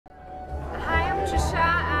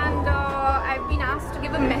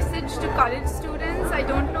give a message to college students. I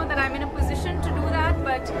don't know that I'm in a position to do that,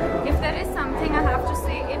 but if there is something I have to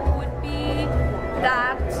say, it would be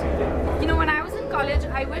that, you know, when I was in college,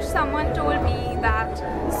 I wish someone told me that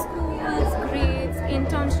schools, grades,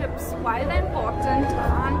 internships, while they're important,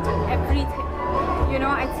 aren't everything. You know,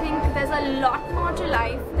 I think there's a lot more to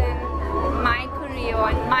life than my career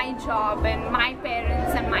and my job and my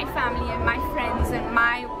parents and my family and my friends and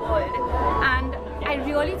my world. And I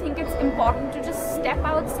really think it's important to just step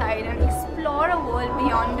outside and explore a world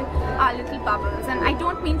beyond our little bubbles. And I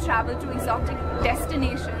don't mean travel to exotic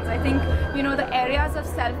destinations. I think, you know, the areas of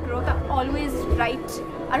self-growth are always right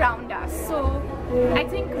around us. So I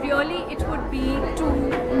think really it would be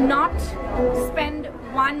to not spend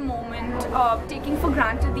one moment of taking for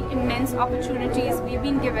granted the immense opportunities we've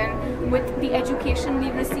been given with the education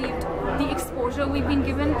we've received, the exposure we've been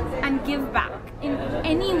given, and give back in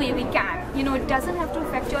any way we can. You know, it doesn't have to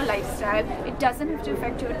affect your lifestyle, it doesn't have to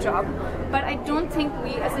affect your job, but I don't think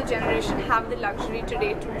we as a generation have the luxury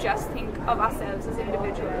today to just think of ourselves as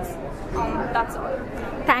individuals. That's all.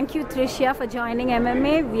 Thank you, Trishya, for joining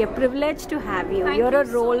MMA. We are privileged to have you. Thank You're you a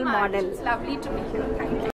role so much. model. It's lovely to be here. Thank you.